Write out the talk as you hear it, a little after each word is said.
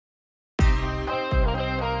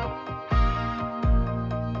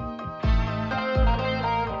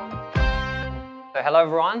So hello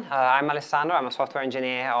everyone, I'm Alessandro. I'm a software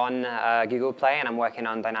engineer on Google Play and I'm working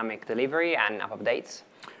on dynamic delivery and app updates.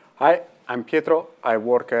 Hi, I'm Pietro. I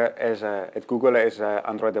work at Google as an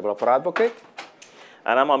Android developer advocate.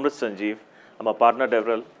 And I'm Amrit Sanjeev. I'm a partner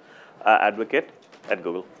developer advocate at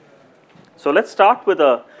Google. So let's start with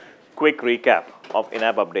a quick recap of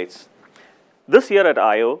in-app updates. This year at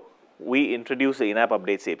I/O, we introduced the in-app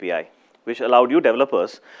updates API, which allowed you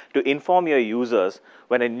developers to inform your users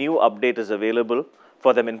when a new update is available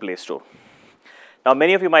for them in Play Store. Now,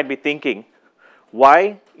 many of you might be thinking,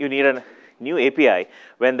 why you need a new API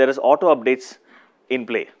when there is auto updates in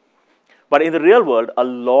play? But in the real world, a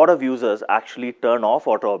lot of users actually turn off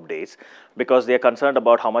auto updates because they are concerned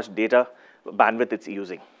about how much data bandwidth it's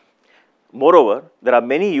using. Moreover, there are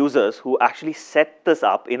many users who actually set this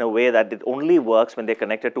up in a way that it only works when they're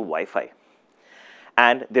connected to Wi-Fi.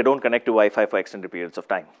 And they don't connect to Wi-Fi for extended periods of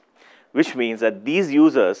time, which means that these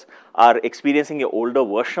users are experiencing an older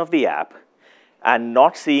version of the app and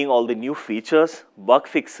not seeing all the new features, bug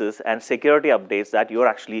fixes, and security updates that you're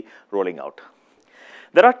actually rolling out.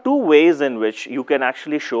 There are two ways in which you can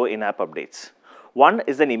actually show in-app updates. One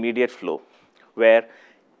is an immediate flow, where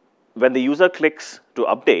when the user clicks to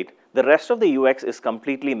update, the rest of the UX is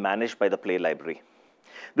completely managed by the Play library.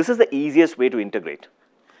 This is the easiest way to integrate.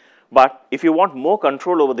 But if you want more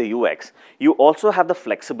control over the UX, you also have the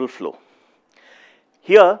flexible flow.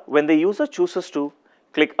 Here, when the user chooses to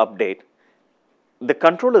click update, the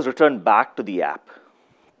control is returned back to the app.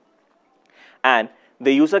 And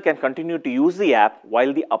the user can continue to use the app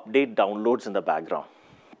while the update downloads in the background.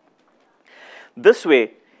 This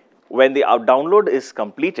way, when the download is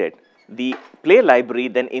completed, the Play library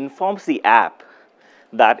then informs the app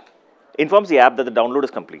that the download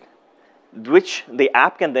is complete, which the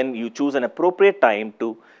app can then you choose an appropriate time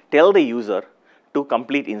to tell the user to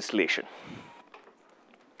complete installation.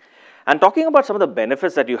 And talking about some of the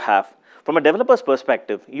benefits that you have, from a developer's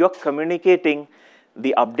perspective, you're communicating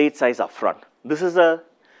the update size upfront. This is a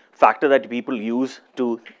factor that people use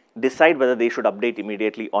to decide whether they should update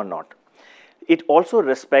immediately or not. It also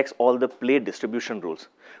respects all the Play distribution rules,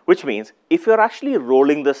 which means if you're actually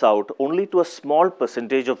rolling this out only to a small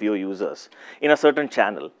percentage of your users in a certain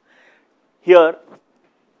channel, here,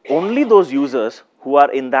 only those users who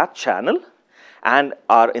are in that channel and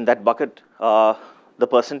are in that bucket, the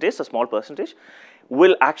percentage, a small percentage,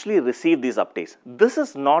 will actually receive these updates. This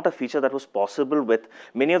is not a feature that was possible with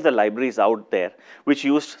many of the libraries out there, which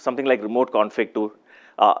used something like remote config to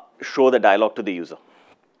show the dialog to the user.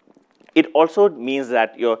 It also means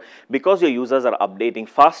that because your users are updating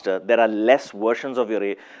faster, there are less versions of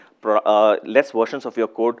your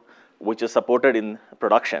code which is supported in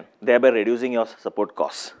production, thereby reducing your support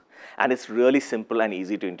costs. And it's really simple and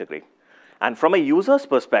easy to integrate. And from a user's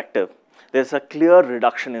perspective, there's a clear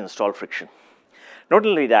reduction in install friction. Not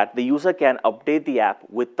only that, the user can update the app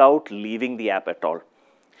without leaving the app at all.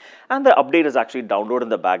 And the update is actually downloaded in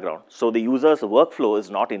the background, so the user's workflow is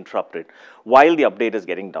not interrupted while the update is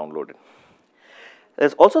getting downloaded.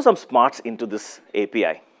 There's also some smarts into this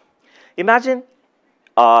API. Imagine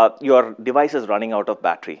your device is running out of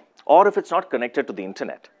battery, or if it's not connected to the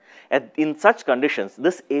internet. In such conditions,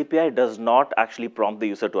 this API does not actually prompt the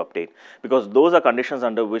user to update, because those are conditions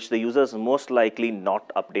under which the user is most likely not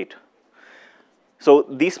update. So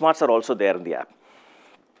these smarts are also there in the app.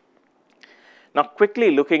 Now,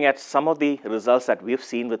 quickly looking at some of the results that we've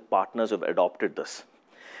seen with partners who have adopted this.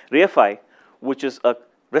 Reify, which is a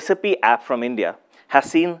recipe app from India, has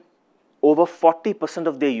seen over 40%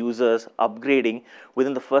 of their users upgrading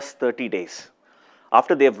within the first 30 days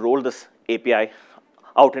after they've rolled this API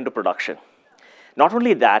out into production. Not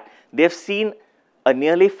only that, they've seen a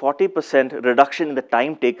nearly 40% reduction in the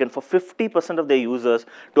time taken for 50% of their users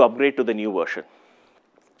to upgrade to the new version.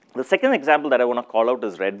 The second example that I want to call out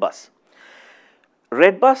is Redbus.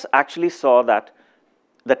 Redbus actually saw that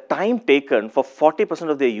the time taken for 40%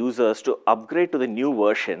 of their users to upgrade to the new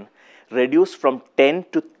version reduced from 10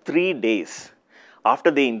 to 3 days after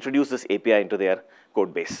they introduced this API into their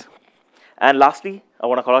code base. And lastly, I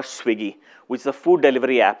want to call out Swiggy, which is a food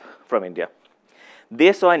delivery app from India.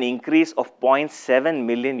 They saw an increase of 0.7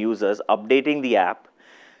 million users updating the app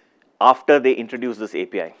after they introduced this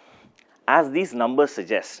API. As these numbers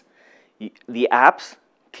suggest, the apps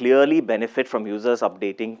clearly benefit from users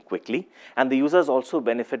updating quickly, and the users also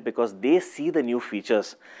benefit because they see the new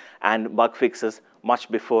features and bug fixes much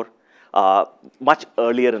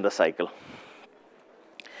earlier in the cycle.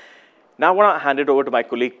 Now I want to hand it over to my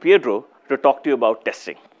colleague Pietro to talk to you about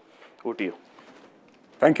testing. Over to you.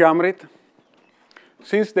 Thank you, Amrit.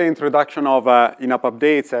 Since the introduction of in-app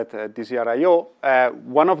updates at this year I/O,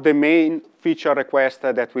 one of the main feature requests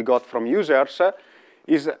that we got from users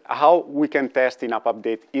is how we can test in-app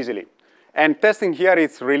update easily. And testing here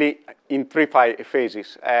is really in three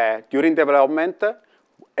phases. During development,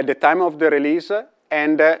 at the time of the release,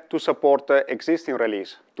 and to support existing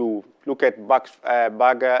release, to look at bugs,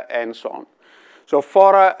 and so on. So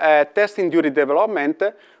for testing during development,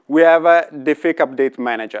 we have the fake update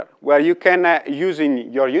manager, where you can,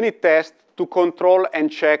 using your unit test, to control and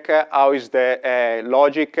check how is the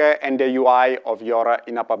logic and the UI of your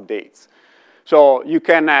in-app updates. So you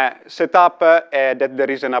can set up that there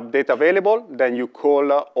is an update available, then you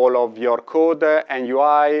call all of your code and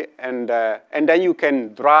UI, and then you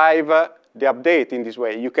can drive the update in this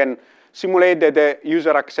way. You can simulate that the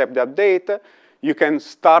user accepts the update, you can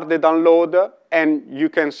start the download, and you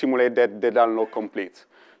can simulate that the download completes.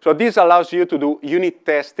 So this allows you to do unit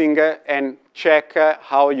testing and check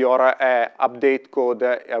how your update code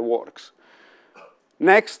works.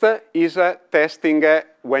 Next is testing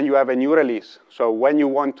when you have a new release, so when you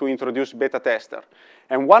want to introduce beta tester.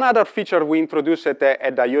 And one other feature we introduced at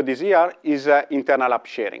I/O this year is internal app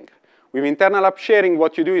sharing. With internal app sharing,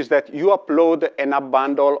 what you do is that you upload an app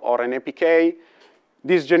bundle or an APK.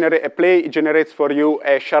 This Play generates for you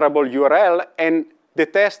a shareable URL, and the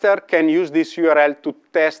tester can use this URL to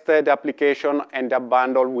test the application and the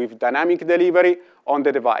bundle with dynamic delivery on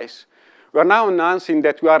the device. We are now announcing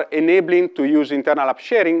that we are enabling to use internal app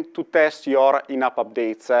sharing to test your in-app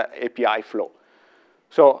updates API flow.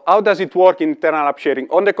 So how does it work in internal app sharing?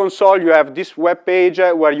 On the console, you have this web page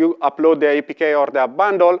where you upload the APK or the app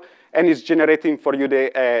bundle, and it's generating for you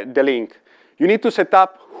the link. You need to set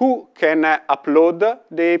up who can upload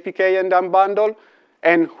the APK and the bundle,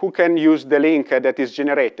 and who can use the link that is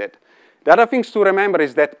generated. The other things to remember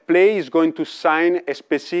is that Play is going to sign a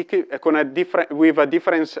specific, with a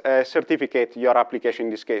different certificate, your application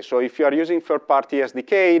in this case. So if you are using third-party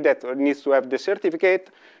SDK that needs to have the certificate,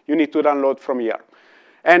 you need to download from here.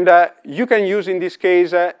 And you can use, in this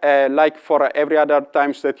case, like for every other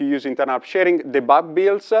times that you use internal app sharing, the bug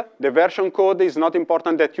builds. The version code is not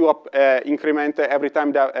important that you increment every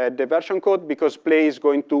time the version code, because Play is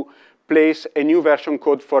going to place a new version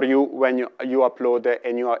code for you when you upload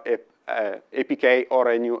a new APK or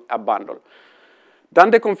a new app bundle.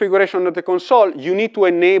 Done the configuration of the console, you need to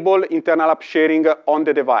enable internal app sharing on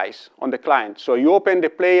the device, on the client. So you open the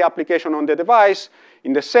Play application on the device.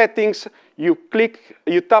 In the settings, you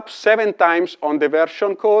tap 7 times on the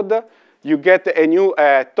version code. You get a new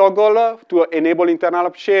toggle to enable internal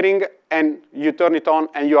app sharing, and you turn it on,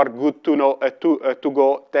 and you are good to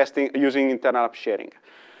go testing using internal app sharing.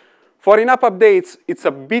 For in-app updates, it's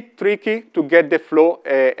a bit tricky to get the flow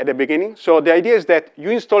at the beginning. So the idea is that you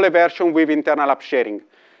install a version with internal app sharing.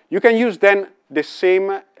 You can use then the same,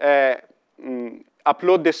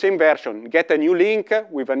 upload the same version, get a new link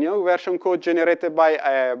with a new version code generated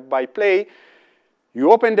by Play.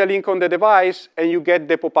 You open the link on the device, and you get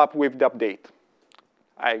the pop-up with the update.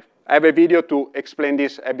 I have a video to explain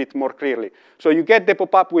this a bit more clearly. So you get the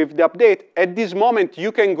pop-up with the update. At this moment,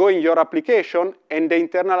 you can go in your application, and the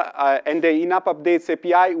internal and the in-app updates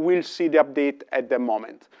API will see the update at the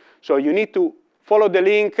moment. So you need to follow the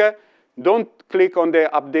link. Don't click on the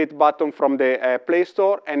update button from the Play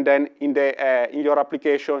Store, and then in your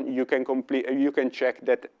application, you can check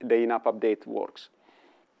that the in-app update works.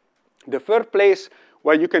 The third place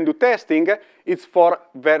where you can do testing is for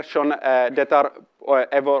versions that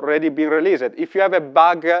have already been released. If you have a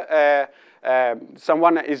bug,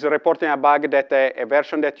 someone is reporting a bug that a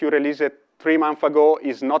version that you released 3 months ago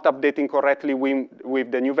is not updating correctly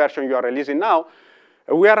with the new version you are releasing now,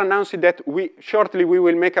 we are announcing that shortly we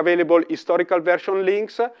will make available historical version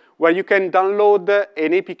links where you can download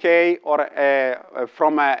an APK or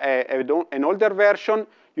from an older version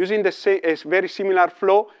using a very similar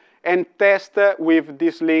flow, and test with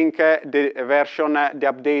this link the version,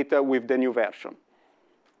 the update with the new version.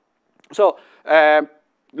 So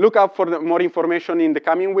look out for more information in the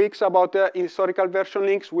coming weeks about historical version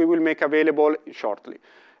links. We will make available shortly.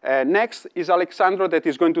 Next is Alessandro, that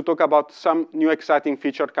is going to talk about some new exciting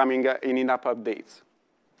feature coming in-app updates.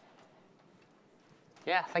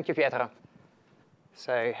 Yeah, thank you, Pietro.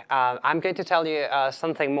 So I'm going to tell you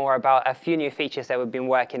something more about a few new features that we've been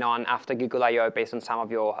working on after Google I/O based on some of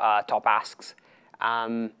your top asks.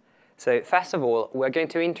 So first of all, we're going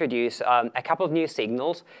to introduce a couple of new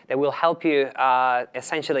signals that will help you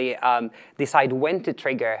essentially decide when to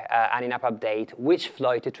trigger an in-app update, which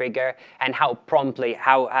flow to trigger, and how promptly,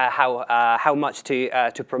 how much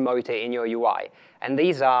to promote it in your UI. And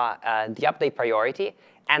these are the update priority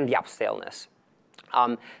and the app stillness.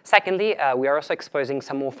 Secondly, we are also exposing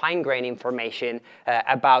some more fine-grained information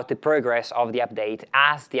about the progress of the update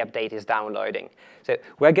as the update is downloading. So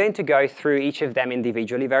we're going to go through each of them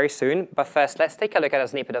individually very soon, but first let's take a look at a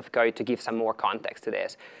snippet of code to give some more context to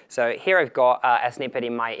this. So here I've got a snippet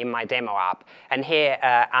in my demo app, and here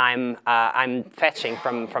I'm fetching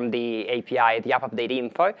from the API the app update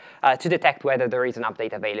info to detect whether there is an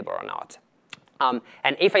update available or not.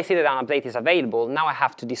 And if I see that an update is available, now I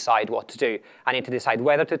have to decide what to do. I need to decide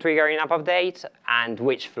whether to trigger an app update and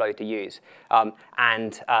which flow to use.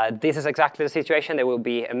 This is exactly the situation that will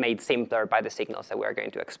be made simpler by the signals that we're going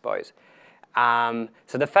to expose.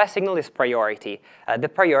 So the first signal is priority. The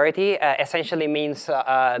priority essentially means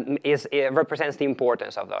it represents the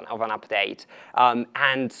importance of an update.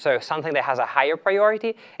 And so something that has a higher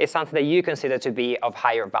priority is something that you consider to be of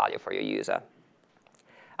higher value for your user.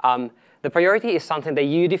 The priority is something that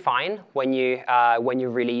you define when you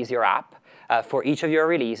release your app for each of your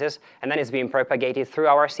releases, and then it's being propagated through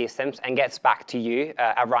our systems and gets back to you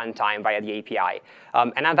at runtime via the API.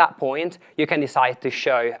 And at that point, you can decide to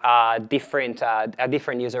show a different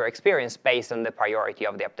user experience based on the priority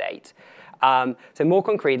of the update. So more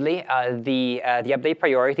concretely, the update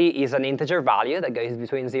priority is an integer value that goes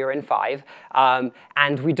between 0 and 5.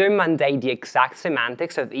 And we don't mandate the exact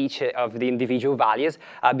semantics of each of the individual values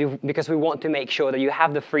because we want to make sure that you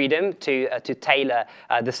have the freedom to tailor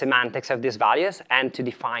the semantics of these values and to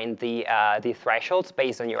define the thresholds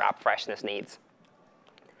based on your app freshness needs.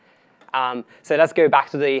 So let's go back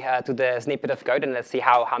to the snippet of code and let's see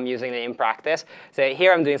how I'm using it in practice. So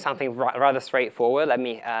here I'm doing something rather straightforward. Let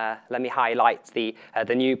me highlight the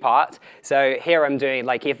new part. So here I'm doing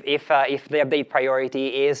like if the update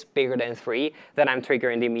priority is bigger than 3, then I'm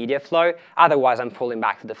triggering the immediate flow. Otherwise, I'm falling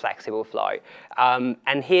back to the flexible flow.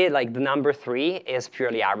 And here, like the number 3 is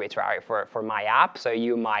purely arbitrary for my app. So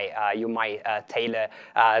you might tailor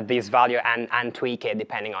this value and tweak it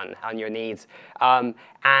depending on your needs.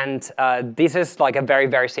 This is like a very,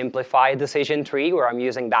 very simplified decision tree where I'm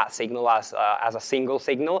using that signal as a single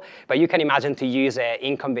signal. But you can imagine to use it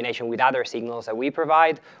in combination with other signals that we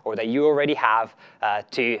provide or that you already have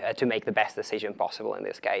to make the best decision possible in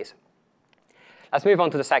this case. Let's move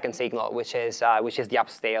on to the second signal, which is the app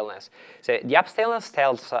staleness. So the app staleness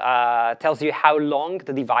tells you how long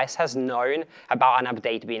the device has known about an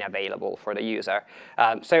update being available for the user.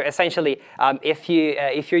 So essentially, if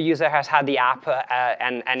your user has had the app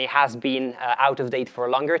and it has been out of date for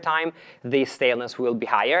a longer time, the staleness will be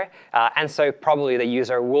higher, and so probably the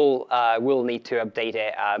user will need to update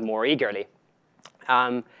it more eagerly.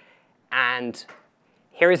 And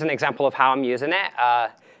here is an example of how I'm using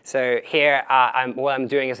it. So here, what I'm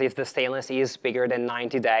doing is if the staleness is bigger than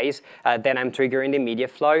 90 days, then I'm triggering the immediate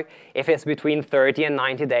flow. If it's between 30 and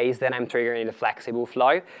 90 days, then I'm triggering the flexible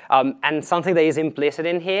flow. And something that is implicit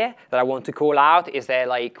in here that I want to call out is that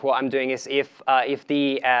like what I'm doing is if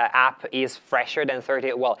the app is fresher than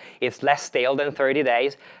 30, well, it's less stale than 30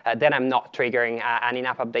 days, then I'm not triggering an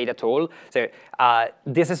in-app update at all. So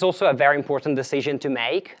this is also a very important decision to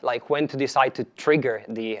make, like when to decide to trigger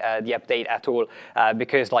the update at all,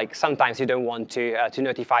 because like sometimes you don't want to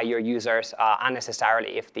notify your users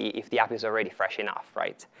unnecessarily if the app is already fresh enough,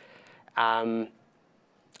 right? And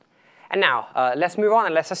now, let's move on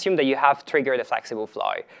and let's assume that you have triggered a flexible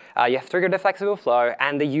flow. You have triggered a flexible flow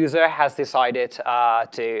and the user has decided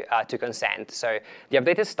to consent. So the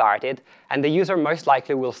update is started and the user most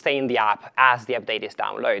likely will stay in the app as the update is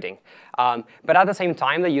downloading. But at the same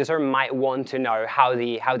time, the user might want to know how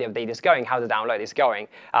the update is going, how the download is going.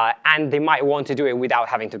 And they might want to do it without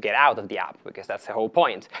having to get out of the app, because that's the whole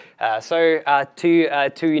point. So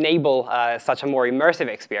to enable such a more immersive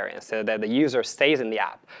experience so that the user stays in the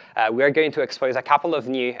app, we're going to expose a couple of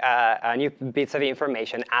new bits of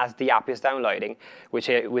information as the app is downloading, which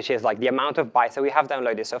is like the amount of bytes that we have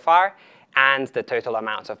downloaded so far and the total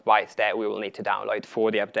amount of bytes that we will need to download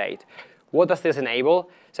for the update. What does this enable?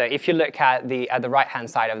 So if you look at the right-hand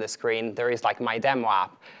side of the screen, there is like my demo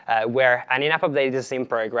app, where an in-app update is in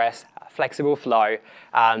progress, flexible flow,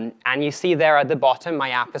 and you see there at the bottom,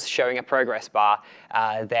 my app is showing a progress bar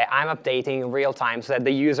that I'm updating in real time so that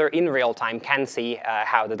the user in real time can see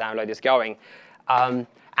how the download is going.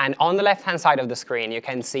 And on the left-hand side of the screen, you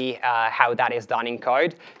can see how that is done in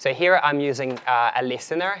code. So here I'm using a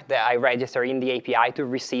listener that I register in the API to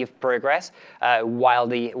receive progress while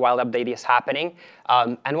the update is happening.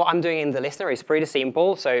 And what I'm doing in the listener is pretty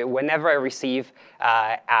simple. So whenever I receive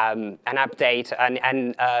an update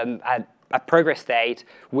and a progress state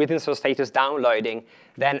with install status downloading,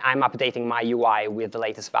 then I'm updating my UI with the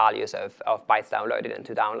latest values of bytes downloaded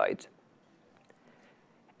into downloads.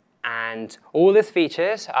 And all these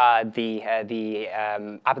features, the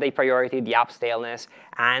update priority, the app staleness,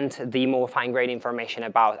 and the more fine-grained information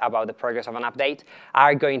about the progress of an update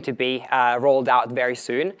are going to be rolled out very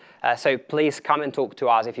soon. So please come and talk to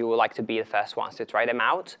us if you would like to be the first ones to try them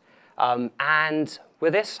out. And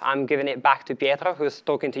with this, I'm giving it back to Pietro, who's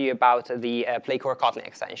talking to you about the PlayCore Kotlin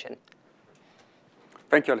extension.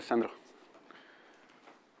 Thank you, Alessandro.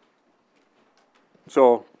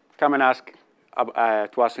 So come and ask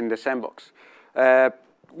to us in the sandbox.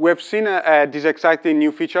 We've seen this exciting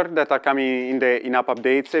new feature that are coming in the in-app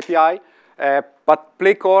updates API. But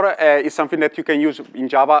PlayCore is something that you can use in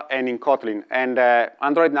Java and in Kotlin. And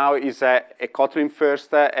Android now is a Kotlin-first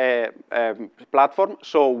platform.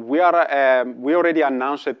 So we already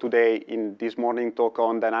announced it today in this morning talk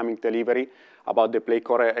on dynamic delivery about the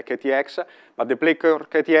PlayCore KTX. But the PlayCore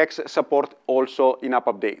KTX support also in-app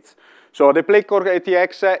updates. So the PlayCore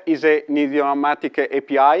KTX is an idiomatic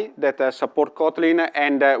API that supports Kotlin,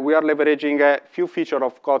 and we are leveraging a few features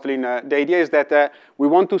of Kotlin. The idea is that we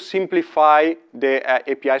want to simplify the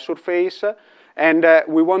API surface, and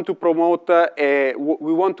we want to promote,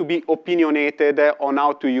 we want to be opinionated on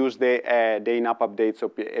how to use the in-app updates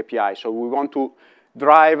API. So we want to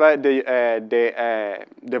drive the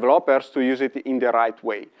developers to use it in the right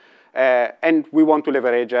way. And we want to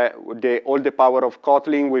leverage all the power of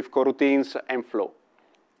Kotlin with coroutines and flow.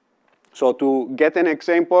 So to get an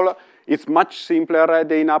example, it's much simpler,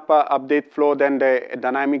 the in-app update flow, than the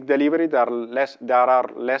dynamic delivery. There are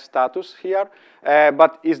less status here,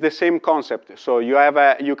 but it's the same concept. So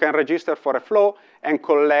you can register for a flow and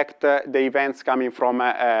collect the events coming from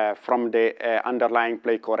the underlying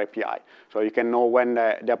PlayCore API. So you can know when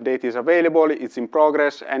the update is available, it's in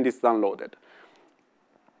progress, and it's downloaded.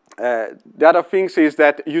 The other thing is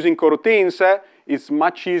that using coroutines is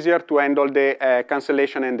much easier to handle the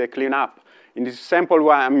cancellation and the cleanup. In this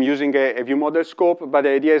example, I'm using a view model scope, but the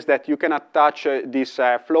idea is that you can attach this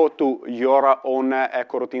flow to your own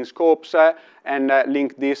coroutine scopes and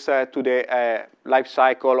link this to the life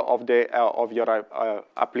cycle of your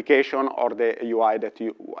application or the UI that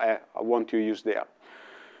you want to use there.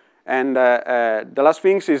 And the last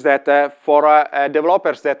thing is that for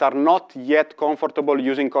developers that are not yet comfortable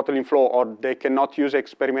using Kotlin Flow, or they cannot use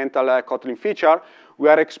experimental Kotlin feature, we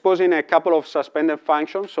are exposing a couple of suspended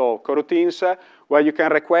functions, so coroutines, where you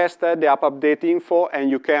can request the app update info,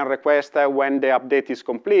 and you can request when the update is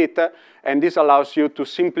complete. And this allows you to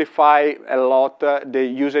simplify a lot the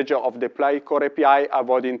usage of the PlayCore API,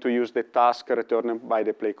 avoiding to use the task returned by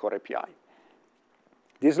the PlayCore API.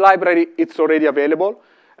 This library, it's already available.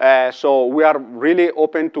 So we are really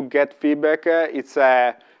open to get feedback.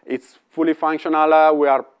 It's fully functional. We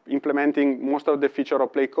are implementing most of the feature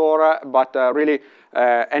of PlayCore, but really,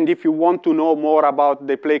 and if you want to know more about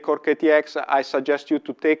the PlayCore KTX, I suggest you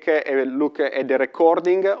to take a look at the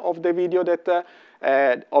recording of the video that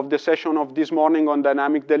of the session of this morning on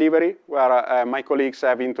dynamic delivery, where my colleagues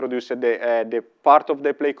have introduced the part of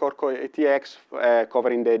the PlayCore KTX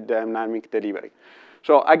covering the dynamic delivery.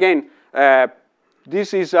 So again,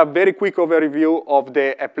 this is a very quick overview of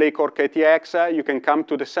the PlayCore KTX. You can come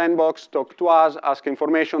to the sandbox, talk to us, ask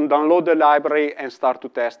information, download the library, and start to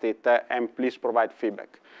test it. And please provide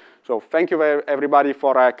feedback. So thank you everybody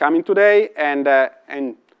for coming today, and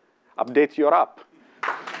update your app.